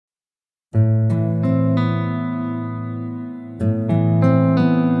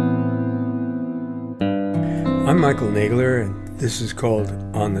I'm Michael Nagler, and this is called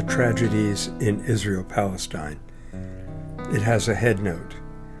On the Tragedies in Israel-Palestine. It has a head note.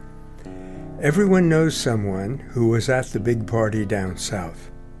 Everyone knows someone who was at the big party down south.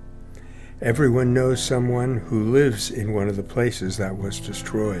 Everyone knows someone who lives in one of the places that was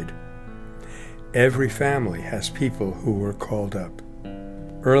destroyed. Every family has people who were called up.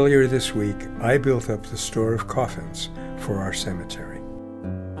 Earlier this week, I built up the store of coffins for our cemetery.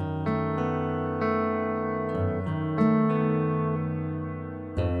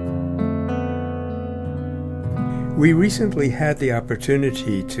 We recently had the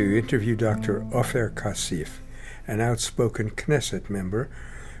opportunity to interview Dr. Ofer Kassif, an outspoken Knesset member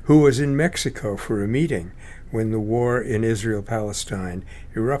who was in Mexico for a meeting when the war in Israel-Palestine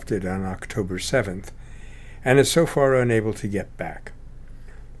erupted on October 7th, and is so far unable to get back.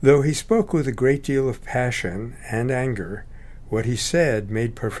 Though he spoke with a great deal of passion and anger, what he said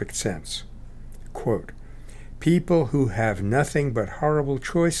made perfect sense. Quote, "People who have nothing but horrible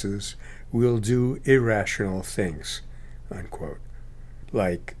choices will do irrational things," unquote,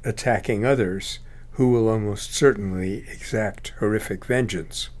 like attacking others who will almost certainly exact horrific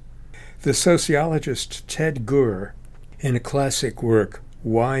vengeance. The sociologist Ted Gurr, in a classic work,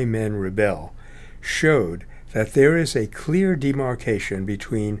 Why Men Rebel, showed that there is a clear demarcation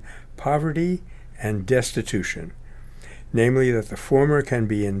between poverty and destitution, namely that the former can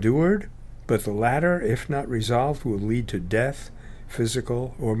be endured, but the latter, if not resolved, will lead to death,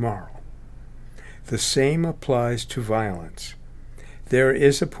 physical or moral. The same applies to violence. There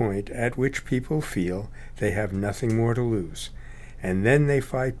is a point at which people feel they have nothing more to lose, and then they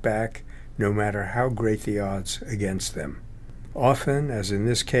fight back no matter how great the odds against them. Often, as in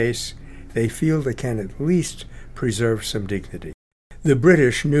this case, they feel they can at least preserve some dignity. The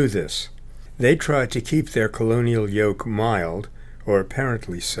British knew this. They tried to keep their colonial yoke mild, or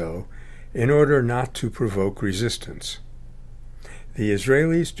apparently so, in order not to provoke resistance. The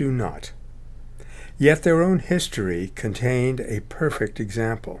Israelis do not. Yet their own history contained a perfect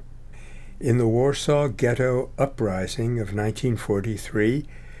example. In the Warsaw Ghetto Uprising of 1943,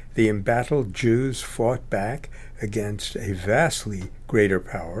 the embattled Jews fought back against a vastly greater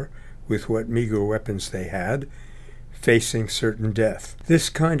power with what meager weapons they had, facing certain death. This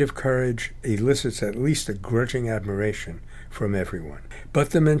kind of courage elicits at least a grudging admiration from everyone.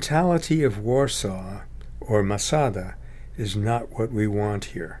 But the mentality of Warsaw, or Masada, is not what we want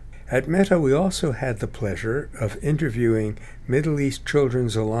here. At Meta, we also had the pleasure of interviewing Middle East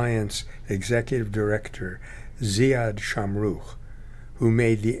Children's Alliance Executive Director Ziad Shamruch, who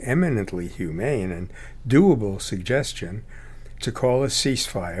made the eminently humane and doable suggestion to call a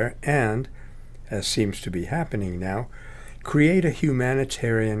ceasefire and, as seems to be happening now, create a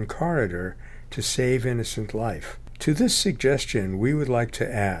humanitarian corridor to save innocent life. To this suggestion, we would like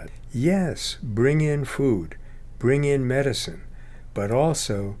to add, yes, bring in food, bring in medicine, but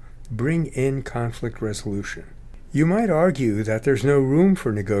also bring in conflict resolution. You might argue that there's no room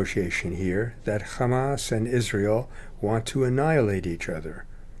for negotiation here, that Hamas and Israel want to annihilate each other.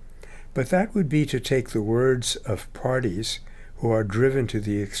 But that would be to take the words of parties who are driven to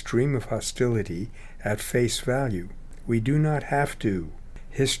the extreme of hostility at face value. We do not have to.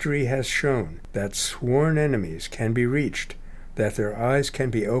 History has shown that sworn enemies can be reached, that their eyes can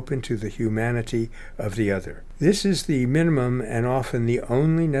be opened to the humanity of the other. This is the minimum and often the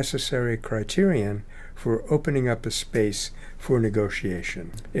only necessary criterion for opening up a space for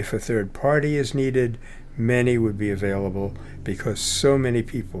negotiation. If a third party is needed, many would be available because so many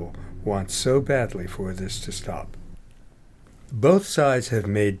people want so badly for this to stop. Both sides have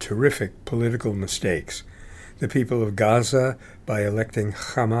made terrific political mistakes. The people of Gaza by electing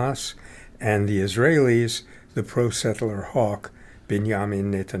Hamas, and the Israelis, the pro-settler hawk,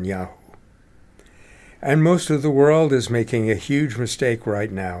 Benjamin Netanyahu. And most of the world is making a huge mistake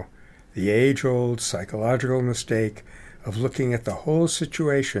right now, the age-old psychological mistake of looking at the whole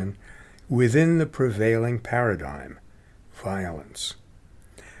situation within the prevailing paradigm, violence.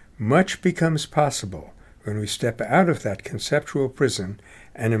 Much becomes possible when we step out of that conceptual prison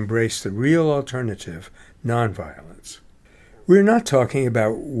and embrace the real alternative, nonviolence. We're not talking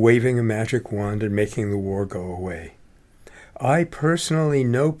about waving a magic wand and making the war go away. I personally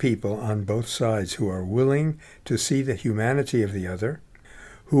know people on both sides who are willing to see the humanity of the other,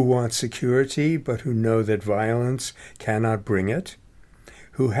 who want security but who know that violence cannot bring it,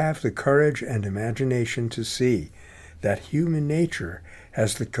 who have the courage and imagination to see that human nature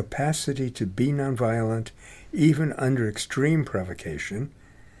has the capacity to be nonviolent even under extreme provocation,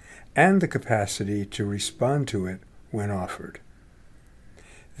 and the capacity to respond to it when offered.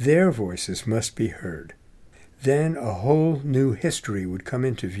 Their voices must be heard. Then a whole new history would come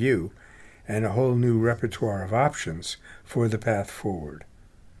into view, and a whole new repertoire of options for the path forward.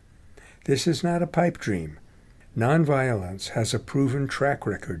 This is not a pipe dream. Nonviolence has a proven track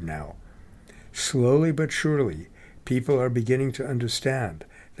record now. Slowly but surely, people are beginning to understand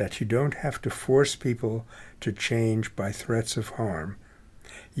that you don't have to force people to change by threats of harm.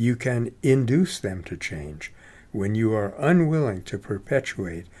 You can induce them to change when you are unwilling to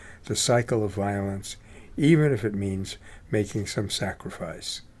perpetuate the cycle of violence, even if it means making some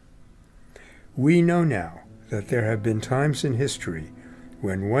sacrifice. We know now that there have been times in history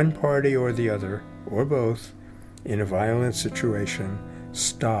when one party or the other, or both, in a violent situation,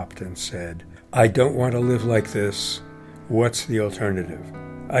 stopped and said, "I don't want to live like this. What's the alternative?"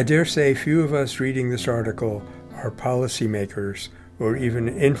 I dare say few of us reading this article are policymakers or even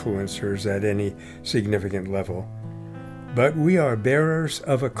influencers at any significant level. But we are bearers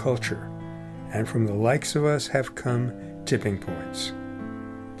of a culture, and from the likes of us have come tipping points.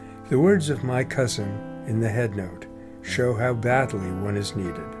 The words of my cousin in the headnote show how badly one is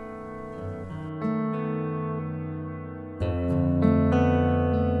needed.